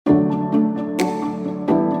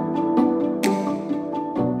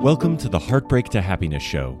Welcome to the Heartbreak to Happiness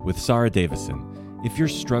Show with Sarah Davison. If you're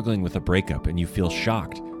struggling with a breakup and you feel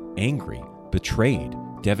shocked, angry, betrayed,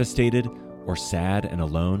 devastated, or sad and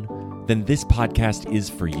alone, then this podcast is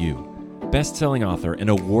for you. Best-selling author and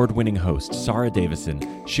award-winning host Sarah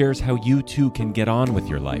Davison shares how you too can get on with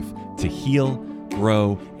your life to heal,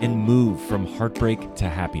 grow, and move from heartbreak to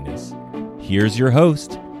happiness. Here's your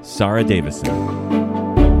host, Sarah Davison.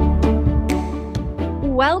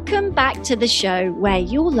 Welcome back to the show where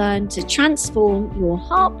you'll learn to transform your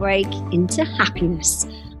heartbreak into happiness.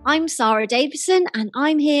 I'm Sarah Davison and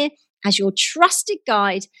I'm here as your trusted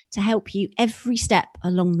guide to help you every step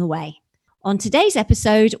along the way. On today's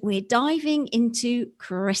episode, we're diving into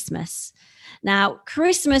Christmas. Now,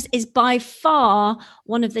 Christmas is by far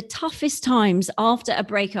one of the toughest times after a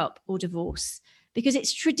breakup or divorce because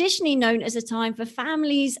it's traditionally known as a time for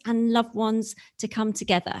families and loved ones to come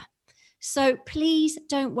together. So please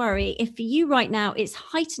don't worry if for you right now it's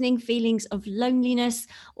heightening feelings of loneliness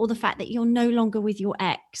or the fact that you're no longer with your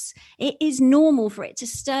ex. It is normal for it to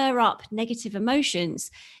stir up negative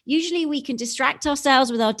emotions. Usually we can distract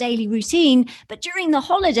ourselves with our daily routine, but during the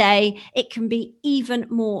holiday, it can be even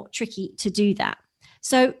more tricky to do that.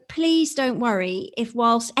 So please don't worry if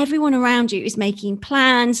whilst everyone around you is making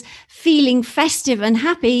plans, feeling festive and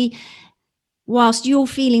happy, whilst you're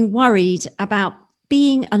feeling worried about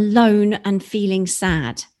being alone and feeling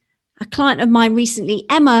sad. A client of mine recently,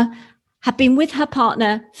 Emma, had been with her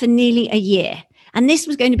partner for nearly a year, and this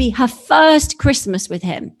was going to be her first Christmas with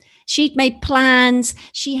him. She'd made plans,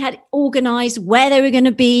 she had organized where they were going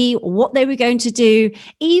to be, what they were going to do,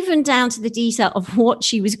 even down to the detail of what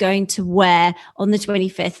she was going to wear on the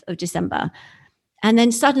 25th of December. And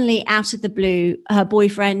then suddenly, out of the blue, her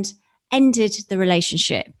boyfriend ended the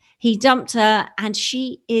relationship. He dumped her and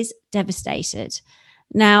she is devastated.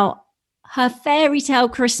 Now, her fairy tale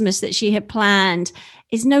Christmas that she had planned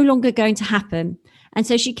is no longer going to happen. And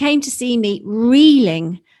so she came to see me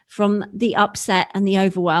reeling from the upset and the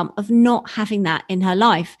overwhelm of not having that in her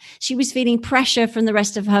life. She was feeling pressure from the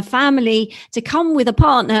rest of her family to come with a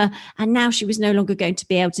partner, and now she was no longer going to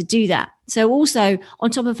be able to do that. So also, on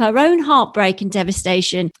top of her own heartbreak and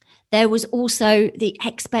devastation, there was also the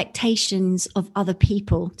expectations of other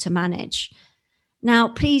people to manage. Now,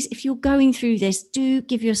 please, if you're going through this, do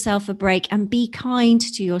give yourself a break and be kind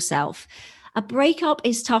to yourself. A breakup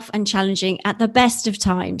is tough and challenging at the best of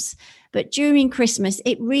times, but during Christmas,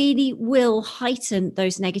 it really will heighten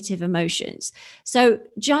those negative emotions. So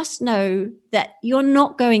just know that you're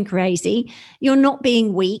not going crazy. You're not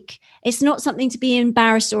being weak. It's not something to be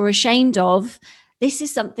embarrassed or ashamed of. This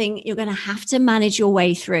is something you're going to have to manage your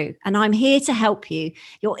way through. And I'm here to help you.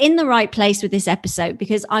 You're in the right place with this episode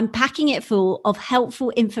because I'm packing it full of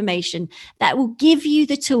helpful information that will give you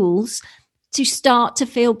the tools to start to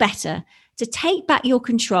feel better, to take back your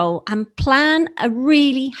control and plan a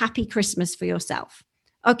really happy Christmas for yourself.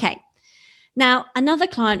 Okay. Now, another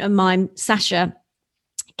client of mine, Sasha,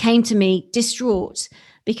 came to me distraught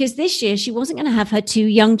because this year she wasn't going to have her two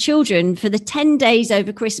young children for the 10 days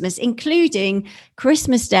over Christmas, including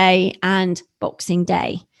Christmas Day and Boxing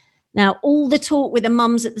Day. Now, all the talk with the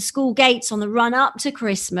mums at the school gates on the run up to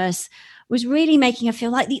Christmas was really making her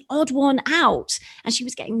feel like the odd one out, and she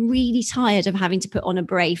was getting really tired of having to put on a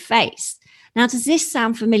brave face. Now, does this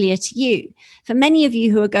sound familiar to you? For many of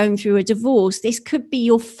you who are going through a divorce, this could be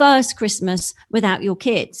your first Christmas without your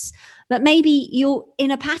kids. But maybe you're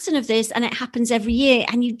in a pattern of this and it happens every year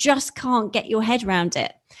and you just can't get your head around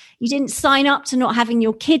it. You didn't sign up to not having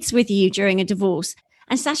your kids with you during a divorce.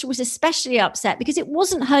 And Sasha was especially upset because it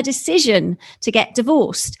wasn't her decision to get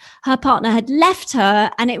divorced. Her partner had left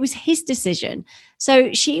her and it was his decision.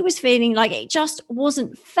 So she was feeling like it just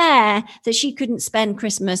wasn't fair that she couldn't spend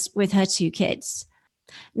Christmas with her two kids.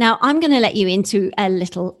 Now, I'm going to let you into a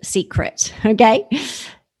little secret, okay?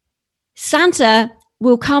 Santa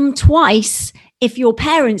will come twice if your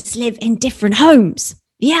parents live in different homes.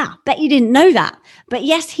 Yeah, bet you didn't know that. But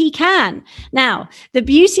yes, he can. Now, the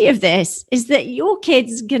beauty of this is that your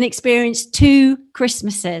kids can experience two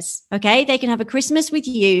Christmases, okay? They can have a Christmas with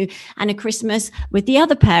you and a Christmas with the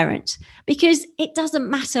other parent because it doesn't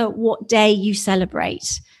matter what day you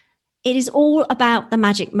celebrate. It is all about the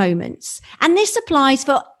magic moments. And this applies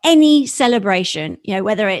for any celebration, you know,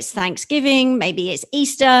 whether it's Thanksgiving, maybe it's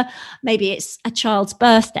Easter, maybe it's a child's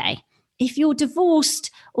birthday. If you're divorced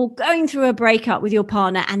or going through a breakup with your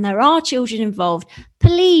partner and there are children involved,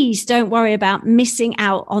 please don't worry about missing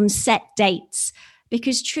out on set dates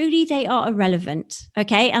because truly they are irrelevant,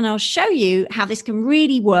 okay? And I'll show you how this can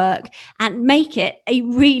really work and make it a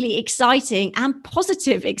really exciting and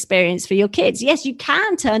positive experience for your kids. Yes, you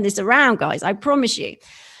can turn this around, guys, I promise you.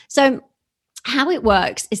 So how it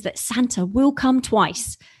works is that Santa will come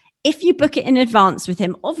twice. If you book it in advance with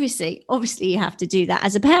him, obviously you have to do that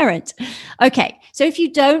as a parent. Okay, so if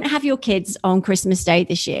you don't have your kids on Christmas Day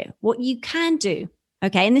this year, what you can do,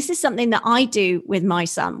 okay, and this is something that I do with my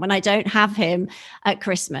son when I don't have him at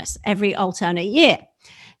Christmas every alternate year.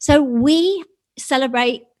 So we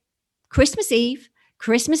celebrate Christmas Eve,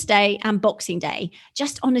 Christmas Day, and Boxing Day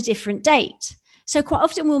just on a different date. So quite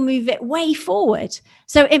often we'll move it way forward.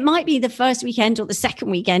 So it might be the first weekend or the second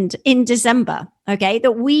weekend in December, okay,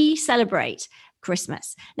 that we celebrate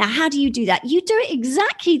Christmas. Now, how do you do that? You do it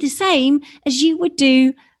exactly the same as you would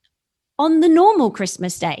do on the normal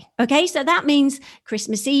Christmas day, okay? So that means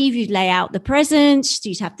Christmas Eve, you'd lay out the presents,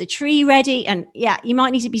 you'd have the tree ready. And yeah, you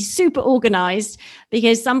might need to be super organized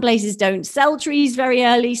because some places don't sell trees very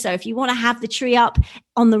early. So if you want to have the tree up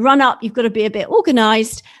on the run up, you've got to be a bit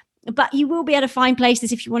organized. But you will be able to find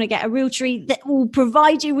places if you want to get a real tree that will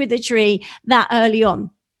provide you with a tree that early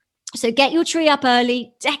on. So get your tree up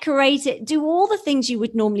early, decorate it, do all the things you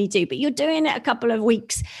would normally do, but you're doing it a couple of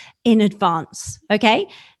weeks in advance. Okay.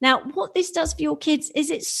 Now, what this does for your kids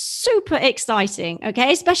is it's super exciting.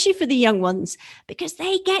 Okay. Especially for the young ones, because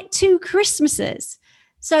they get 2 Christmases.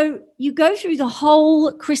 So you go through the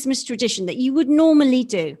whole Christmas tradition that you would normally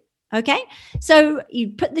do. Okay, so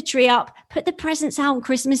you put the tree up, put the presents out on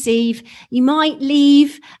Christmas Eve. You might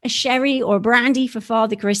leave a sherry or a brandy for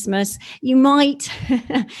Father Christmas. You might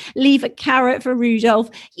leave a carrot for Rudolph.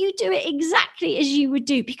 You do it exactly as you would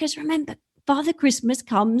do, because remember, Father Christmas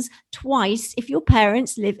comes twice if your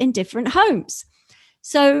parents live in different homes.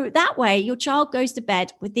 So that way your child goes to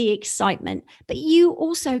bed with the excitement, but you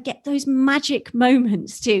also get those magic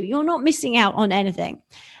moments too. You're not missing out on anything.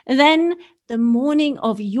 And then the morning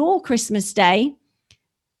of your Christmas Day,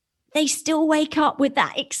 they still wake up with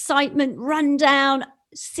that excitement, run down,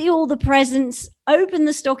 see all the presents, open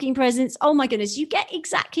the stocking presents. Oh my goodness, you get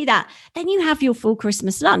exactly that. Then you have your full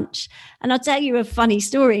Christmas lunch. And I'll tell you a funny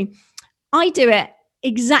story. I do it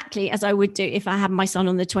exactly as I would do if I had my son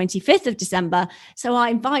on the 25th of December. So I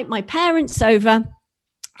invite my parents over,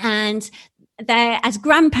 and they're, as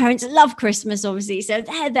grandparents, love Christmas, obviously. So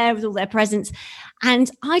they're there with all their presents.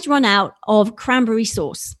 And I'd run out of cranberry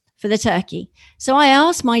sauce for the turkey. So I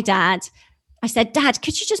asked my dad, I said, Dad,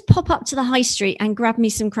 could you just pop up to the high street and grab me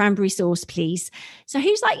some cranberry sauce, please? So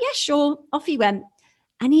he was like, yeah, sure. Off he went.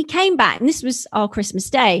 And he came back, and this was our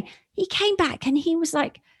Christmas Day. He came back and he was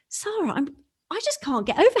like, Sarah, I just can't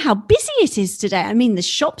get over how busy it is today. I mean, the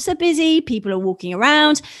shops are busy. People are walking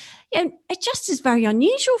around. You know, it just is very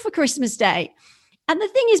unusual for Christmas Day. And the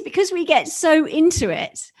thing is, because we get so into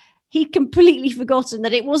it, he'd completely forgotten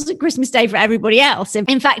that it wasn't Christmas Day for everybody else.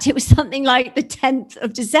 In fact, it was something like the 10th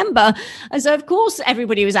of December. And so, of course,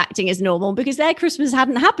 everybody was acting as normal because their Christmas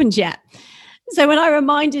hadn't happened yet. So when I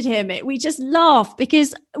reminded him, we just laughed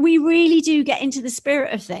because we really do get into the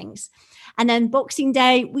spirit of things. And then Boxing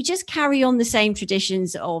Day, we just carry on the same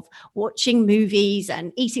traditions of watching movies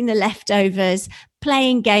and eating the leftovers,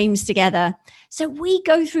 playing games together. So we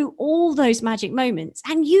go through all those magic moments,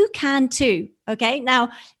 and you can too. Okay. Now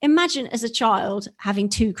imagine as a child having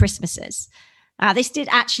 2 Christmases. This did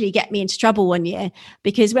actually get me into trouble one year,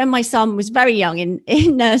 because when my son was very young in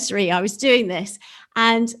nursery, I was doing this,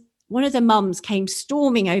 and one of the mums came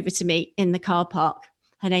storming over to me in the car park.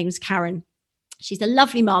 Her name was Karen. She's a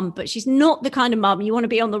lovely mum, but she's not the kind of mum you want to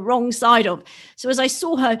be on the wrong side of. So as I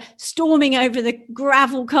saw her storming over the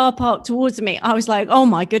gravel car park towards me, I was like, oh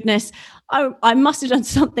my goodness, I must have done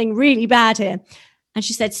something really bad here. And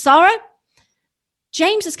she said, Sarah,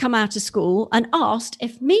 James has come out of school and asked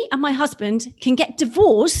if me and my husband can get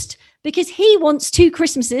divorced because he wants 2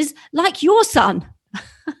 Christmases like your son.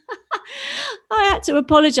 I had to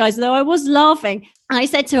apologize, though I was laughing. I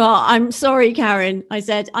said to her, I'm sorry, Karen. I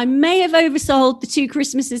said, I may have oversold the 2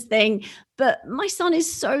 Christmases thing, but my son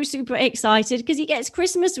is so super excited because he gets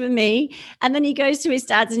Christmas with me, and then he goes to his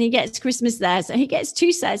dad's and he gets Christmas there. So he gets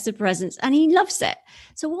 2 sets of presents and he loves it.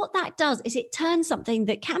 So what that does is it turns something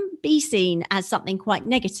that can be seen as something quite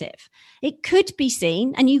negative. It could be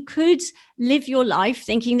seen, and you could live your life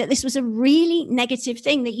thinking that this was a really negative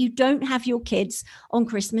thing, that you don't have your kids on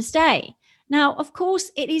Christmas Day. Now, of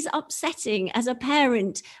course, it is upsetting as a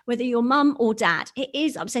parent, whether you're mum or dad. It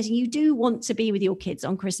is upsetting. You do want to be with your kids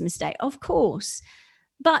on Christmas Day, of course.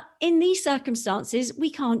 But in these circumstances, we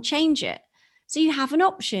can't change it. So you have an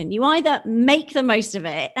option. You either make the most of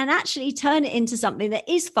it and actually turn it into something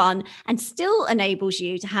that is fun and still enables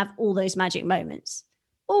you to have all those magic moments.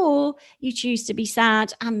 Or you choose to be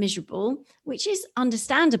sad and miserable, which is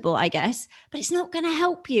understandable, I guess, but it's not going to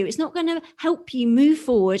help you. It's not going to help you move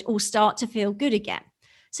forward or start to feel good again.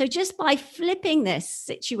 So just by flipping this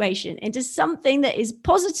situation into something that is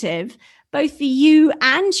positive, both for you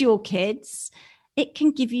and your kids, it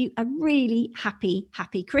can give you a really happy,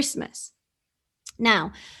 happy Christmas.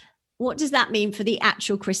 Now, what does that mean for the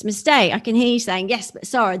actual Christmas day? I can hear you saying, yes, but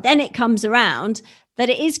Sarah, then it comes around that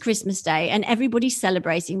it is Christmas Day and everybody's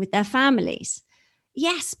celebrating with their families.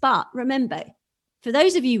 Yes, but remember, for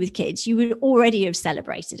those of you with kids, you would already have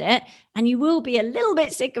celebrated it, and you will be a little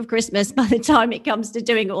bit sick of Christmas by the time it comes to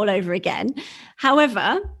doing it all over again.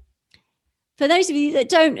 However, for those of you that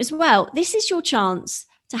don't as well, this is your chance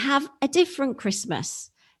to have a different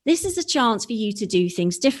Christmas. This is a chance for you to do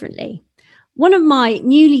things differently. One of my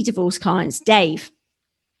newly divorced clients, Dave,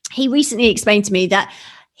 he recently explained to me that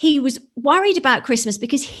he was worried about Christmas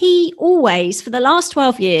because he always, for the last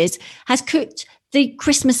 12 years, has cooked the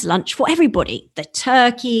Christmas lunch for everybody, the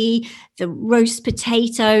turkey, the roast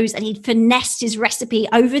potatoes, and he'd finessed his recipe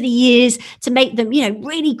over the years to make them,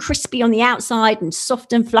 really crispy on the outside and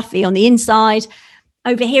soft and fluffy on the inside.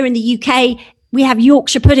 Over here in the UK, we have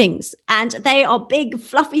Yorkshire puddings, and they are big,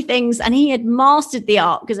 fluffy things. And he had mastered the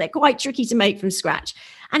art because they're quite tricky to make from scratch.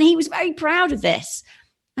 And he was very proud of this.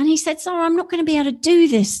 And he said, Sarah, I'm not going to be able to do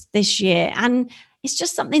this year. And it's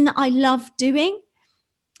just something that I love doing.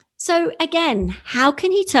 So again, how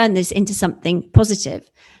can he turn this into something positive?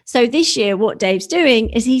 So this year, what Dave's doing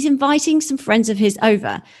is he's inviting some friends of his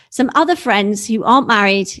over, some other friends who aren't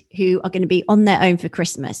married, who are going to be on their own for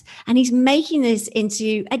Christmas. And he's making this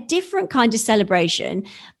into a different kind of celebration.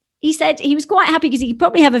 He said he was quite happy because he could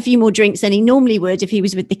probably have a few more drinks than he normally would if he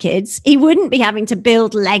was with the kids. He wouldn't be having to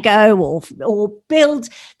build Lego or build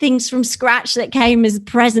things from scratch that came as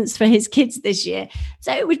presents for his kids this year.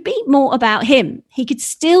 So it would be more about him. He could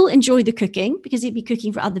still enjoy the cooking because he'd be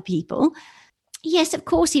cooking for other people. Yes, of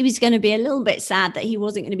course, he was going to be a little bit sad that he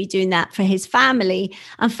wasn't going to be doing that for his family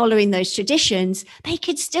and following those traditions, but he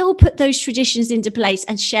could still put those traditions into place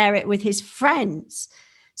and share it with his friends.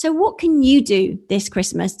 So what can you do this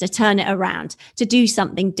Christmas to turn it around, to do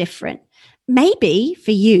something different? Maybe for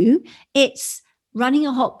you, it's running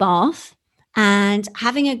a hot bath and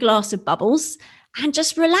having a glass of bubbles and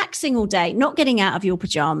just relaxing all day, not getting out of your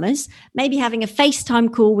pajamas, maybe having a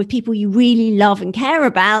FaceTime call with people you really love and care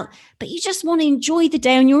about, but you just want to enjoy the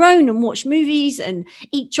day on your own and watch movies and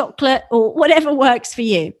eat chocolate or whatever works for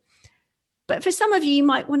you. But for some of you, you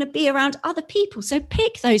might want to be around other people. So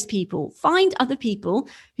pick those people, find other people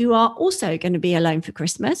who are also going to be alone for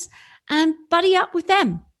Christmas and buddy up with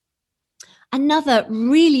them. Another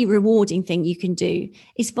really rewarding thing you can do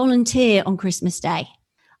is volunteer on Christmas Day.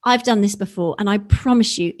 I've done this before, and I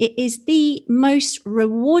promise you, it is the most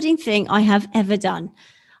rewarding thing I have ever done.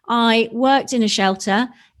 I worked in a shelter.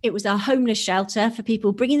 It was a homeless shelter for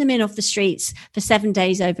people, bringing them in off the streets for 7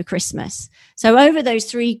 days over Christmas. So over those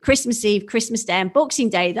 3, Christmas Eve, Christmas Day, and Boxing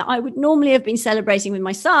Day that I would normally have been celebrating with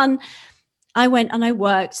my son, I went and I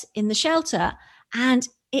worked in the shelter, and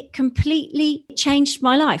it completely changed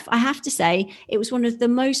my life. I have to say, it was one of the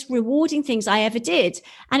most rewarding things I ever did.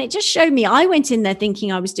 And it just showed me, I went in there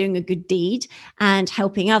thinking I was doing a good deed and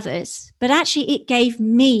helping others, but actually it gave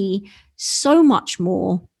me so much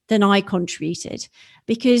more than I contributed,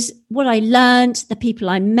 because what I learned, the people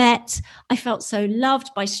I met, I felt so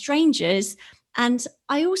loved by strangers. And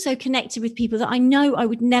I also connected with people that I know I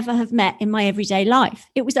would never have met in my everyday life.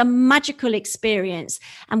 It was a magical experience.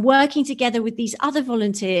 And working together with these other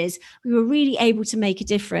volunteers, we were really able to make a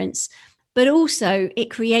difference. But also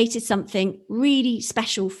it created something really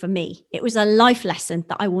special for me. It was a life lesson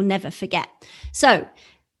that I will never forget. So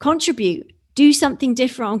contribute. Do something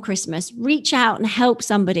different on Christmas. Reach out and help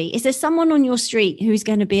somebody. Is there someone on your street who's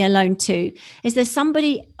going to be alone too? Is there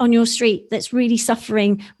somebody on your street that's really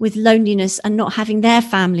suffering with loneliness and not having their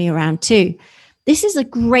family around too? This is a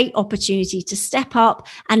great opportunity to step up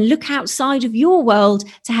and look outside of your world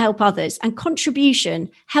to help others. And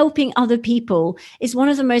contribution, helping other people, is one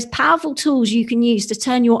of the most powerful tools you can use to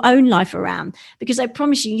turn your own life around, because I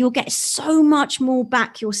promise you, you'll get so much more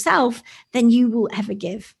back yourself than you will ever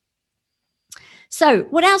give. So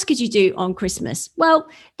what else could you do on Christmas? Well,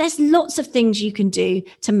 there's lots of things you can do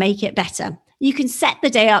to make it better. You can set the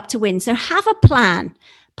day up to win. So have a plan.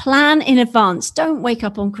 Plan in advance. Don't wake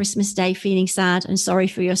up on Christmas Day feeling sad and sorry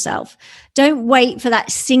for yourself. Don't wait for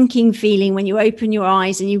that sinking feeling when you open your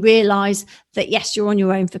eyes and you realize that, yes, you're on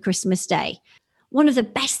your own for Christmas Day. One of the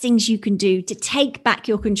best things you can do to take back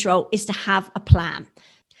your control is to have a plan.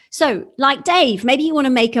 So like Dave, maybe you want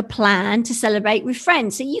to make a plan to celebrate with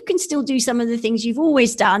friends so you can still do some of the things you've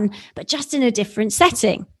always done, but just in a different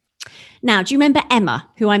setting. Now, do you remember Emma,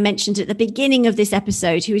 who I mentioned at the beginning of this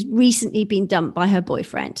episode, who has recently been dumped by her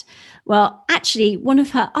boyfriend? Well, actually, one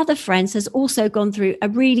of her other friends has also gone through a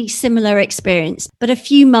really similar experience, but a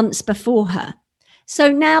few months before her. So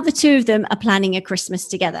now the two of them are planning a Christmas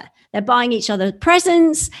together. They're buying each other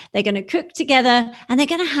presents, they're going to cook together, and they're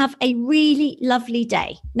going to have a really lovely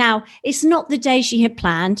day. Now, it's not the day she had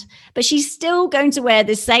planned, but she's still going to wear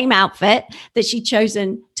the same outfit that she'd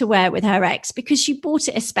chosen to wear with her ex because she bought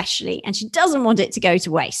it especially and she doesn't want it to go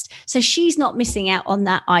to waste. So she's not missing out on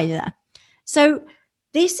that either. So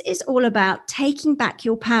this is all about taking back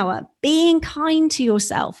your power, being kind to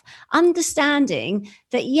yourself, understanding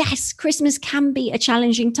that, yes, Christmas can be a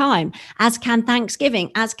challenging time, as can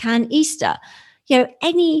Thanksgiving, as can Easter.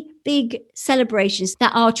 Any big celebrations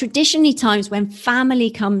that are traditionally times when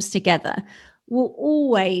family comes together will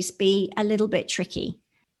always be a little bit tricky.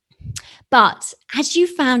 But as you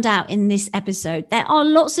found out in this episode, there are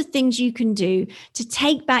lots of things you can do to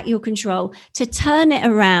take back your control, to turn it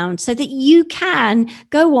around so that you can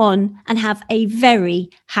go on and have a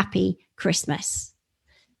very happy Christmas.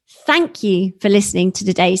 Thank you for listening to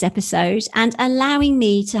today's episode and allowing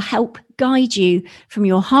me to help guide you from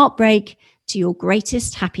your heartbreak to your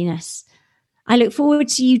greatest happiness. I look forward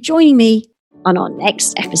to you joining me on our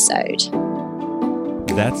next episode.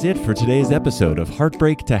 That's it for today's episode of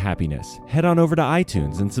Heartbreak to Happiness. Head on over to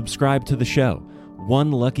iTunes and subscribe to the show.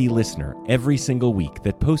 One lucky listener every single week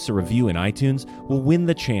that posts a review in iTunes will win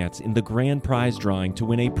the chance in the grand prize drawing to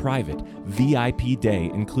win a private VIP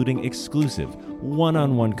day, including exclusive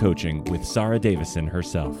one-on-one coaching with Sarah Davison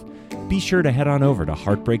herself. Be sure to head on over to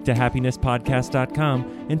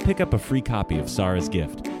heartbreaktohappinesspodcast.com and pick up a free copy of Sarah's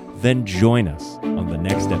gift. Then join us on the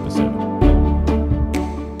next episode.